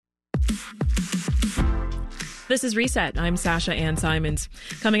This is Reset. I'm Sasha Ann Simons.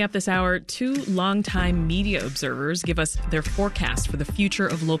 Coming up this hour, two longtime media observers give us their forecast for the future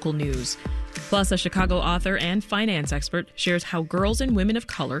of local news. Plus, a Chicago author and finance expert shares how girls and women of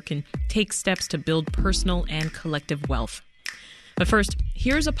color can take steps to build personal and collective wealth. But first,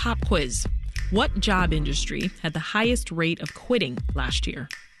 here's a pop quiz. What job industry had the highest rate of quitting last year?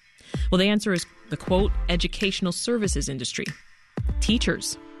 Well, the answer is the, quote, educational services industry.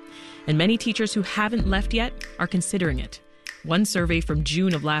 Teachers. And many teachers who haven't left yet are considering it. One survey from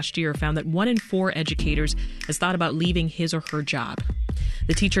June of last year found that 1 in 4 educators has thought about leaving his or her job.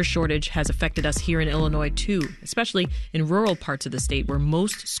 The teacher shortage has affected us here in Illinois, too, especially in rural parts of the state where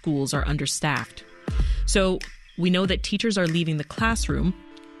most schools are understaffed. So we know that teachers are leaving the classroom,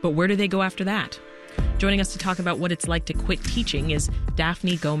 but where do they go after that? Joining us to talk about what it's like to quit teaching is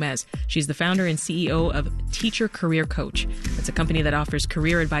Daphne Gomez. She's the founder and CEO of Teacher Career Coach. It's a company that offers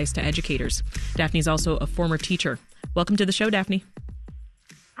career advice to educators. Daphne's also a former teacher. Welcome to the show, Daphne.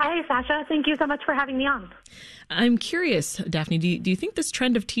 Hi, Sasha. Thank you so much for having me on. I'm curious, Daphne, do you think this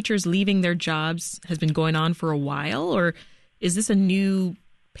trend of teachers leaving their jobs has been going on for a while, or is this a new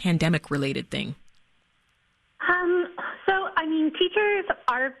pandemic-related thing? Teachers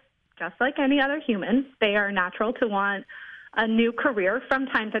are just like any other human. They are natural to want a new career from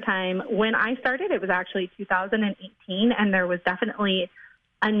time to time. When I started, it was actually 2018, and there was definitely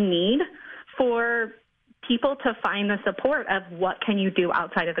a need for people to find the support of what can you do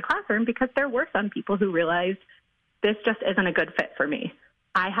outside of the classroom, because there were some people who realized this just isn't a good fit for me.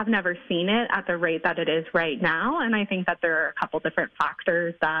 I have never seen it at the rate that it is right now, and I think that there are a couple different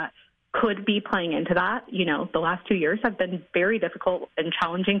factors that could be playing into that. You know, the last 2 years have been very difficult and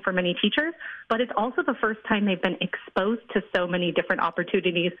challenging for many teachers, but it's also the first time they've been exposed to so many different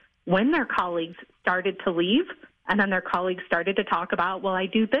opportunities when their colleagues started to leave, and then their colleagues started to talk about, well, I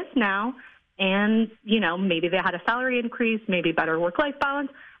do this now, and, you know, maybe they had a salary increase, maybe better work-life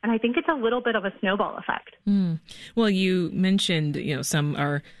balance, and I think it's a little bit of a snowball effect. Well, you mentioned, some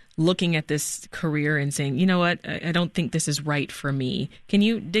are looking at this career and saying, you know what, I don't think this is right for me. Can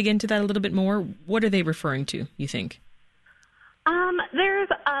you dig into that a little bit more? What are they referring to, you think? There's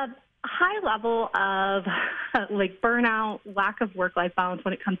a high level of burnout, lack of work-life balance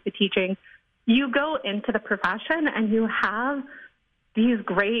when it comes to teaching. You go into the profession and you have these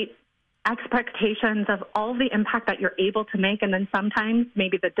great expectations of all the impact that you're able to make, and then sometimes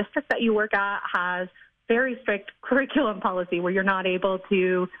maybe the district that you work at has very strict curriculum policy where you're not able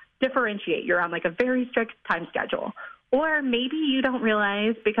to differentiate. You're on a very strict time schedule. Or maybe you don't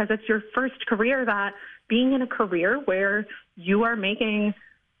realize, because it's your first career, that being in a career where you are making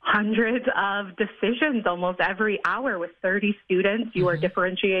hundreds of decisions almost every hour with 30 students, you are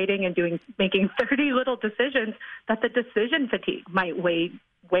differentiating and making 30 little decisions, that the decision fatigue might weigh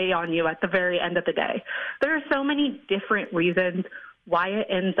on you at the very end of the day. There are so many different reasons why it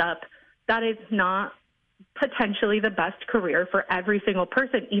ends up that it's not potentially the best career for every single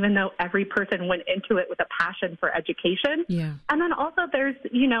person, even though every person went into it with a passion for education. Yeah. And then also there's,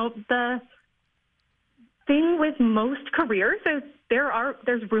 the thing with most careers is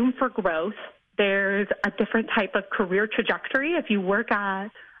there's room for growth. There's a different type of career trajectory. If you work at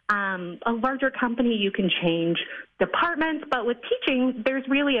a larger company, you can change departments. But with teaching, there's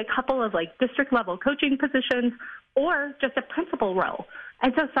really a couple of district level coaching positions or just a principal role.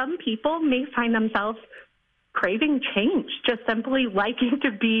 And so some people may find themselves craving change, just simply liking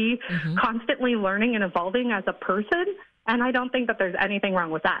to be constantly learning and evolving as a person. And I don't think that there's anything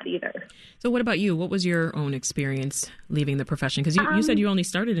wrong with that either. So what about you? What was your own experience leaving the profession? Because you said you only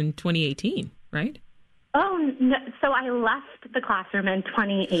started in 2018, right? Oh, no. So I left the classroom in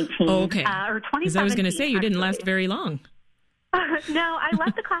 2018. Oh, okay. Or 2017. Because I was going to say you didn't last very long. No, I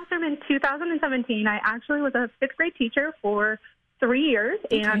left the classroom in 2017. I actually was a fifth grade teacher for 3 years,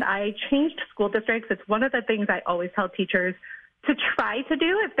 and I changed school districts. It's one of the things I always tell teachers to try to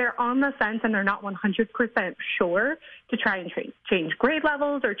do if they're on the fence and they're not 100% sure, to try and change grade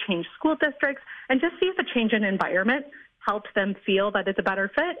levels or change school districts and just see if a change in environment helps them feel that it's a better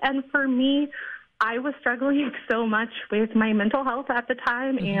fit. And for me, I was struggling so much with my mental health at the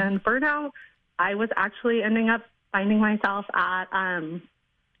time and burnout. I was actually ending up finding myself at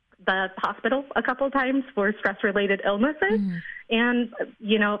the hospital a couple of times for stress-related illnesses. And,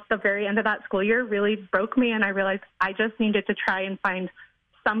 the very end of that school year really broke me, and I realized I just needed to try and find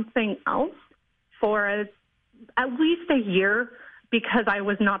something else for at least a year, because I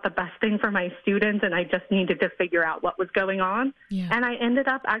was not the best thing for my students, and I just needed to figure out what was going on. Yeah. And I ended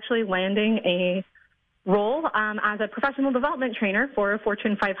up actually landing a role as a professional development trainer for a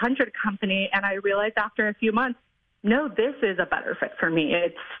Fortune 500 company, and I realized after a few months, no, this is a better fit for me.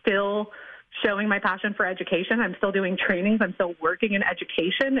 It's still showing my passion for education. I'm still doing trainings. I'm still working in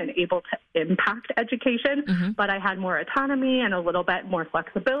education and able to impact education, but I had more autonomy and a little bit more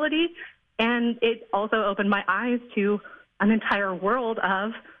flexibility. And it also opened my eyes to an entire world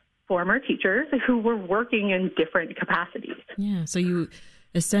of former teachers who were working in different capacities. Yeah, so you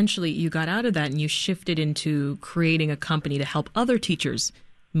got out of that and you shifted into creating a company to help other teachers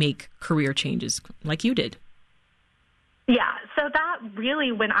make career changes like you did. Yeah, so that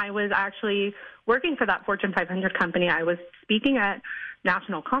really, when I was actually working for that Fortune 500 company, I was speaking at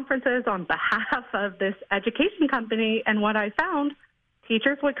national conferences on behalf of this education company, and what I found,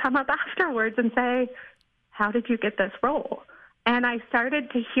 teachers would come up afterwards and say, how did you get this role? And I started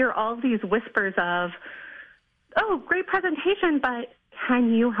to hear all these whispers of, oh, great presentation, but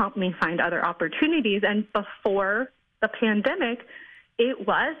can you help me find other opportunities? And before the pandemic, it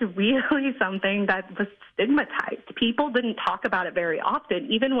was really something that was stigmatized. People didn't talk about it very often.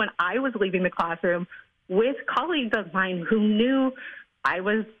 Even when I was leaving the classroom with colleagues of mine who knew I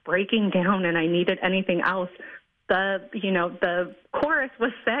was breaking down and I needed anything else, the chorus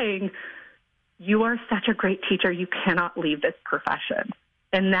was saying, you are such a great teacher, you cannot leave this profession.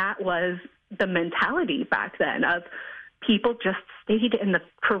 And that was the mentality back then of people just stayed in the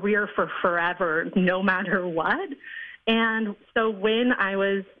career for forever, no matter what. And so when I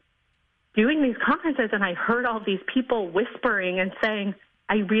was doing these conferences and I heard all these people whispering and saying,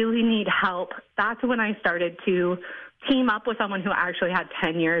 I really need help, that's when I started to team up with someone who actually had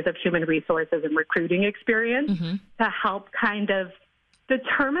 10 years of human resources and recruiting experience to help kind of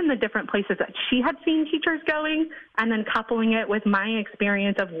determine the different places that she had seen teachers going, and then coupling it with my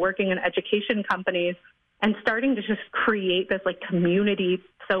experience of working in education companies and starting to just create this like community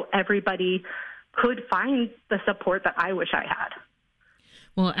so everybody could find the support that I wish I had.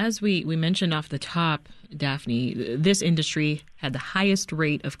 Well, as we mentioned off the top, Daphne, this industry had the highest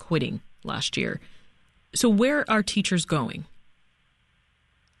rate of quitting last year. So where are teachers going?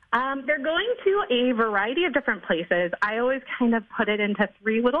 They're going to a variety of different places. I always kind of put it into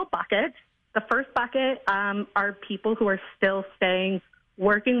three little buckets. The first bucket are people who are still staying,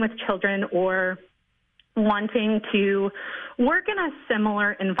 working with children, or wanting to work in a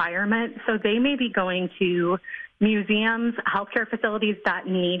similar environment. So they may be going to museums, healthcare facilities that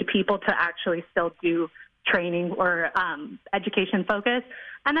need people to actually still do training or education focus,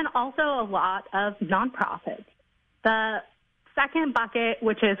 and then also a lot of nonprofits. The second bucket,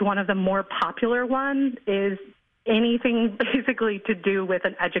 which is one of the more popular ones, is anything basically to do with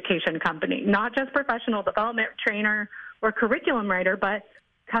an education company, not just professional development trainer or curriculum writer, but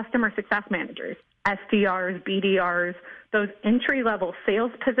customer success managers, SDRs, BDRs. Those entry-level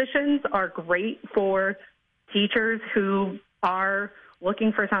sales positions are great for teachers who are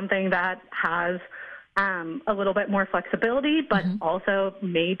looking for something that has a little bit more flexibility, but also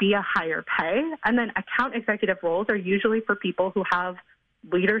maybe a higher pay. And then account executive roles are usually for people who have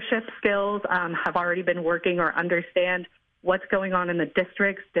leadership skills, have already been working or understand what's going on in the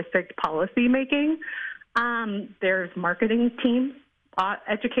district policy making. There's marketing teams,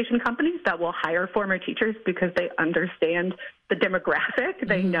 education companies that will hire former teachers because they understand the demographic.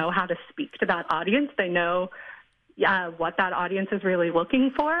 They know how to speak to that audience. They know what that audience is really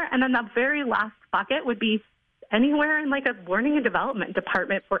looking for. And then the very last bucket would be anywhere in like a learning and development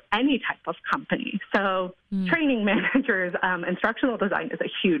department for any type of company. So training managers, instructional design is a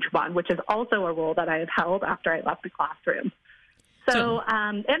huge one, which is also a role that I have held after I left the classroom. So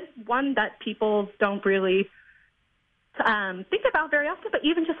and one that people don't really think about very often, but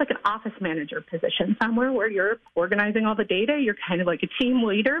even just like an office manager position, somewhere where you're organizing all the data, you're kind of like a team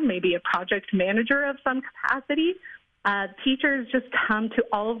leader, maybe a project manager of some capacity. Teachers just come to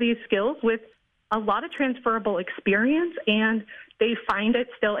all of these skills with a lot of transferable experience, and they find it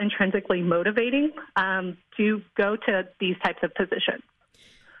still intrinsically motivating to go to these types of positions.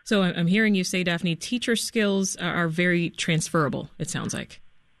 So I'm hearing you say, Daphne, teacher skills are very transferable, it sounds like.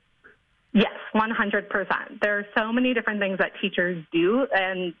 Yes, 100%. There are so many different things that teachers do,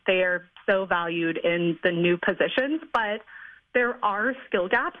 and they are so valued in the new positions, but there are skill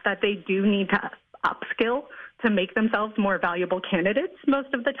gaps that they do need to upskill to make themselves more valuable candidates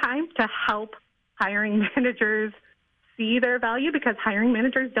most of the time, to help hiring managers see their value, because hiring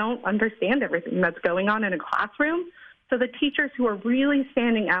managers don't understand everything that's going on in a classroom. So the teachers who are really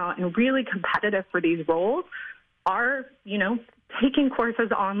standing out and really competitive for these roles are, taking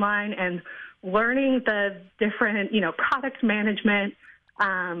courses online and learning the different, product management,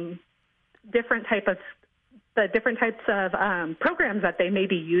 different types of programs that they may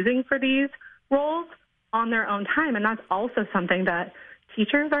be using for these roles on their own time. And that's also something that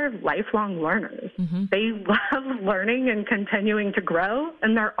teachers are lifelong learners. Mm-hmm. They love learning and continuing to grow,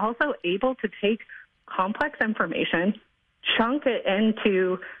 and they're also able to take complex information, chunk it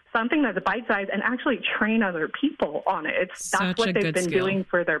into something that's bite-sized, and actually train other people on it. That's what they've been doing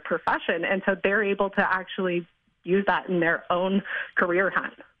for their profession, and so they're able to actually use that in their own career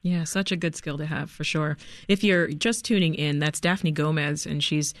hunt. Yeah, such a good skill to have, for sure. If you're just tuning in, that's Daphne Gomez, and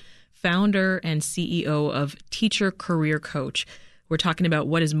she's founder and CEO of Teacher Career Coach. We're talking about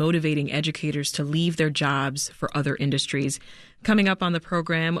what is motivating educators to leave their jobs for other industries. Coming up on the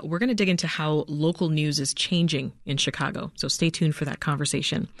program, we're going to dig into how local news is changing in Chicago. So stay tuned for that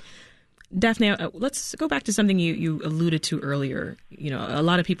conversation. Daphne, let's go back to something you alluded to earlier. You know, a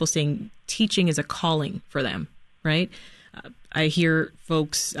lot of people saying teaching is a calling for them, right? I hear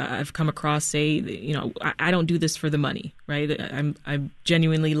folks I've come across say, you know, I don't do this for the money, right? I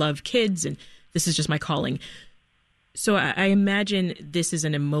genuinely love kids, and this is just my calling. So I imagine this is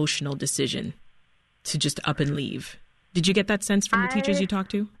an emotional decision to just up and leave. Did you get that sense from the teachers you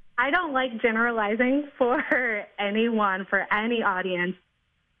talked to? I don't like generalizing for anyone, for any audience,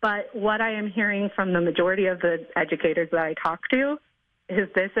 but what I am hearing from the majority of the educators that I talk to is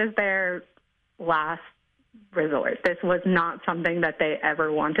this is their last resort. This was not something that they ever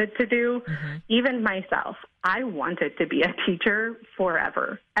wanted to do. Mm-hmm. Even myself, I wanted to be a teacher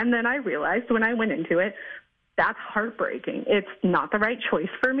forever. And then I realized when I went into it, that's heartbreaking. It's not the right choice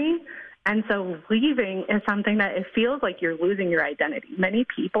for me. And so leaving is something that it feels like you're losing your identity. Many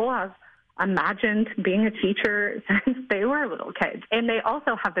people have imagined being a teacher since they were little kids. And they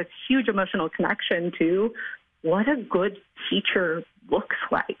also have this huge emotional connection to what a good teacher looks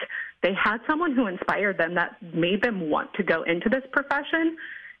like. They had someone who inspired them that made them want to go into this profession.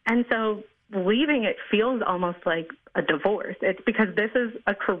 And so leaving it feels almost like a divorce. It's because this is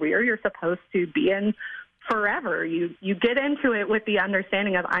a career you're supposed to be in forever. You get into it with the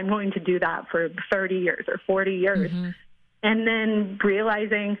understanding of I'm going to do that for 30 years or 40 years. Mm-hmm. And then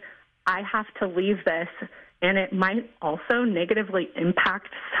realizing I have to leave this, and it might also negatively impact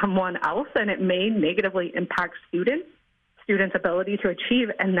someone else, and it may negatively impact students' ability to achieve,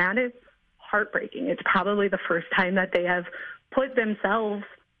 and that is heartbreaking. It's probably the first time that they have put themselves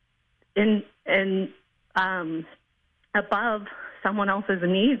in above someone else's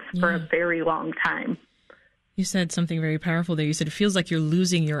needs for a very long time. You said something very powerful there. You said it feels like you're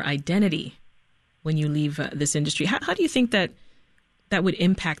losing your identity when you leave this industry. How do you think that would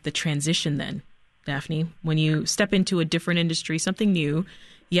impact the transition then, Daphne, when you step into a different industry, something new?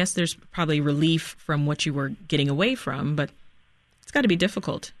 Yes, there's probably relief from what you were getting away from, but it's got to be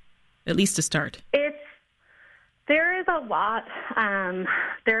difficult, at least to start. There is a lot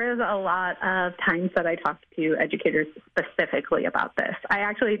of times that I talk to educators specifically about this. I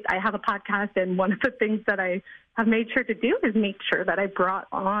have a podcast, and one of the things that I have made sure to do is make sure that I brought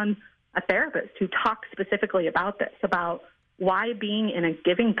on a therapist who talks specifically about this, about why being in a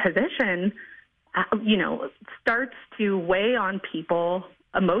giving position, starts to weigh on people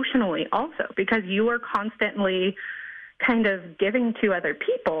emotionally also, because you are constantly kind of giving to other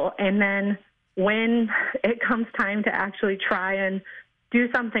people, and then when it comes time to actually try and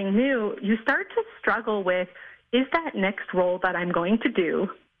do something new, you start to struggle with, is that next role that I'm going to do,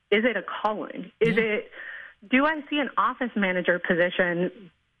 is it a calling? Do I see an office manager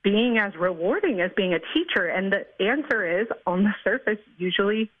position being as rewarding as being a teacher? And the answer is, on the surface,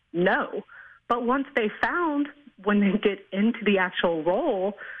 usually no. But once when they get into the actual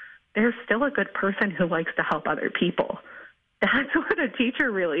role, they're still a good person who likes to help other people. That's what a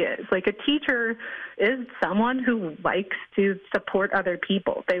teacher really is. Like, a teacher is someone who likes to support other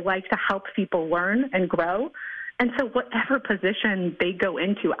people. They like to help people learn and grow. And so whatever position they go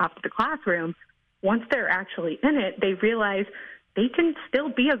into after the classroom, once they're actually in it, they realize they can still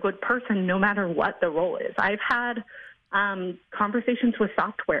be a good person no matter what the role is. I've had conversations with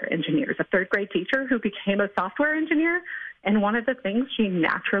software engineers, a third grade teacher who became a software engineer, and one of the things she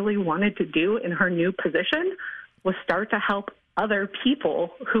naturally wanted to do in her new position was start to help other people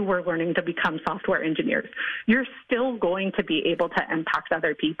who were learning to become software engineers. You're still going to be able to impact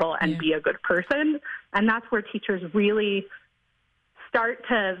other people and be a good person, and that's where teachers really start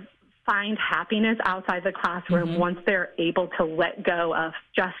to find happiness outside the classroom once they're able to let go of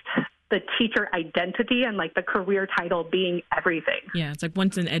just the teacher identity and like the career title being everything. Yeah, it's like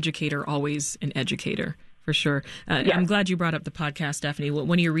once an educator, always an educator. For sure. I'm glad you brought up the podcast, Stephanie.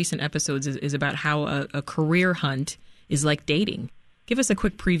 One of your recent episodes is about how a career hunt is like dating. Give us a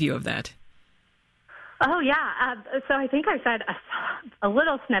quick preview of that. Oh, yeah. So I think I said a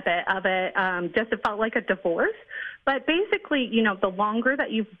little snippet of it, just it felt like a divorce. But basically, the longer that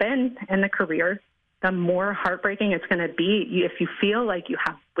you've been in the career, the more heartbreaking it's going to be. If you feel like you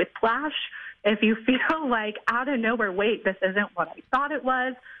have whiplash, if you feel like out of nowhere, wait, this isn't what I thought it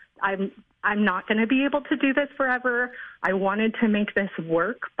was. I'm not going to be able to do this forever. I wanted to make this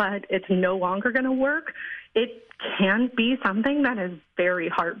work, but it's no longer going to work. It can be something that is very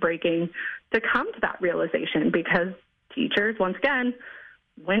heartbreaking to come to that realization, because teachers, once again,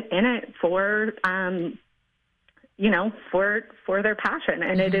 went in it for, for their passion.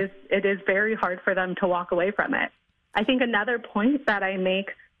 And it is very hard for them to walk away from it. I think another point that I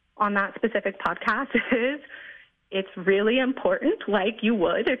make on that specific podcast is it's really important, like you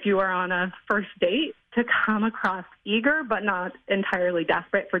would if you were on a first date, to come across eager but not entirely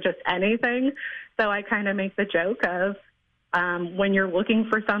desperate for just anything. So I kind of make the joke of when you're looking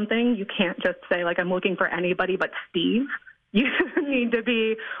for something, you can't just say, like, I'm looking for anybody but Steve. You need to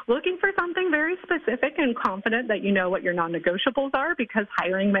be looking for something very specific and confident that you know what your non-negotiables are, because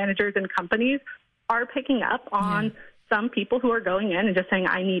hiring managers and companies are picking up on some people who are going in and just saying,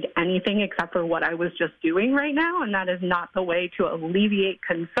 I need anything except for what I was just doing right now. And that is not the way to alleviate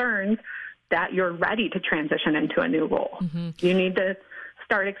concerns that you're ready to transition into a new role. Mm-hmm. You need to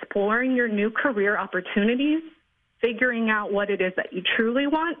start exploring your new career opportunities, figuring out what it is that you truly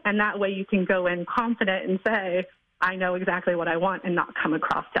want. And that way you can go in confident and say, I know exactly what I want, and not come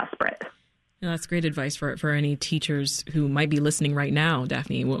across desperate. That's great advice for any teachers who might be listening right now,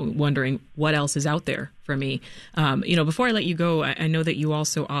 Daphne, wondering what else is out there for me. Before I let you go, I know that you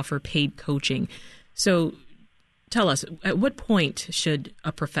also offer paid coaching. So tell us, at what point should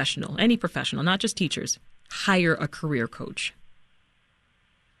a professional, any professional, not just teachers, hire a career coach?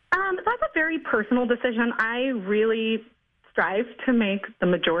 That's a very personal decision. I really strive to make the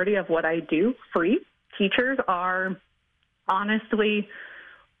majority of what I do free. Teachers are, honestly,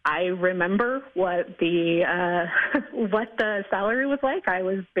 I remember what the salary was like. I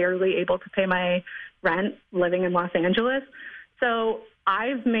was barely able to pay my rent living in Los Angeles. So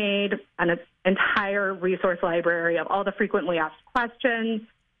I've made an entire resource library of all the frequently asked questions.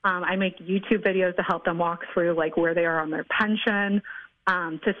 I make YouTube videos to help them walk through, like, where they are on their pension,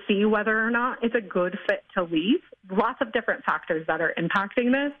 to see whether or not it's a good fit to leave. Lots of different factors that are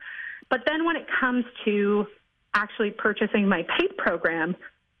impacting this. But then when it comes to actually purchasing my paid program,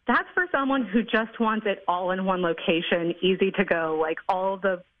 that's for someone who just wants it all in one location, easy to go, like all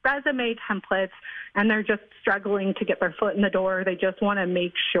the resume templates, and they're just struggling to get their foot in the door. They just want to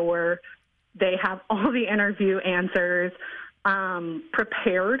make sure they have all the interview answers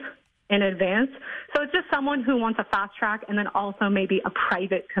prepared in advance. So it's just someone who wants a fast track, and then also maybe a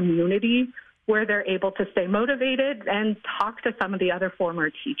private community where they're able to stay motivated and talk to some of the other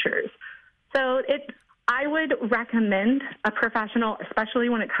former teachers. So I would recommend a professional, especially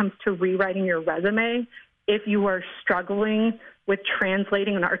when it comes to rewriting your resume, if you are struggling with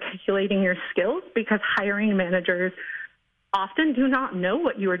translating and articulating your skills, because hiring managers often do not know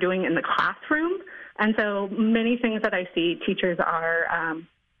what you are doing in the classroom. And so many things that I see, teachers are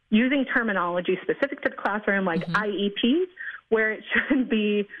using terminology specific to the classroom, like IEPs, where it should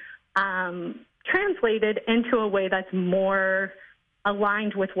be translated into a way that's more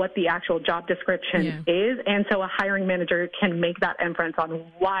aligned with what the actual job description is. And so a hiring manager can make that inference on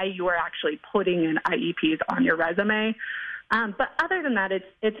why you are actually putting in IEPs on your resume. But other than that,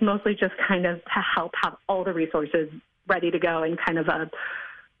 it's mostly just kind of to help have all the resources ready to go, and kind of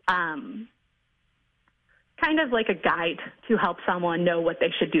like a guide to help someone know what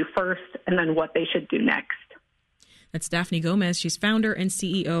they should do first and then what they should do next. That's Daphne Gomez. She's founder and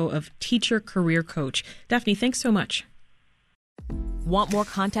CEO of Teacher Career Coach. Daphne, thanks so much. Want more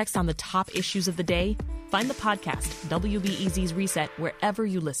context on the top issues of the day? Find the podcast, WBEZ's Reset, wherever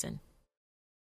you listen.